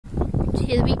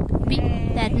hear the beep,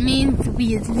 beep. That means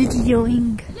we is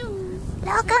videoing.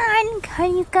 Look on,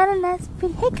 Connie's got a nice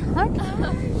big Connie.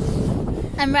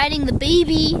 I'm riding the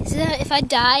baby, so that if I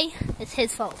die, it's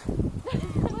his fault.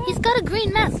 He's got a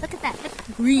green mouth. Look at that.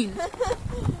 Look, green.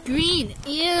 Green.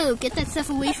 Ew, get that stuff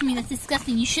away from me. That's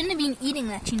disgusting. You shouldn't have been eating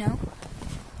that, you know.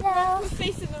 No. You're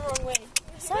facing the wrong way.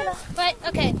 Sort of. Right,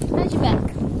 okay. How's your back?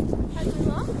 How's your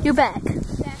mom? Your back.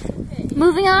 That's okay.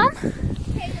 Moving on. Okay,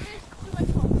 I'm gonna do my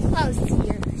phone. Oh,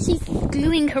 dear. She's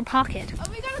gluing her pocket. Oh,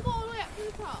 we gotta go all the way up to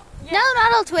the top. Yeah. No,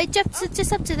 not all the way.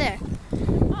 Just up to there.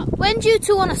 Oh. When do you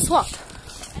two want to swap?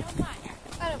 I don't mind.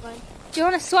 I don't mind. Do you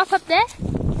want to swap up there?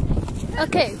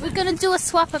 Okay, we're going to do a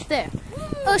swap up there.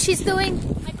 Oh, she's doing...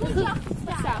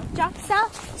 Jump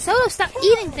south. Solo, stop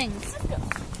eating things.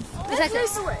 Let's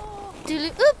this? away.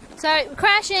 Oop, sorry, we're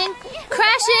crashing.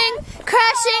 Crashing.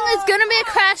 There's going to be a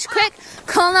crash. Quick,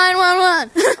 call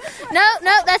 911.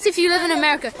 No, that's if you live in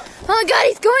America. Oh my God,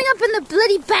 he's going up in the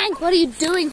bloody bank. What are you doing?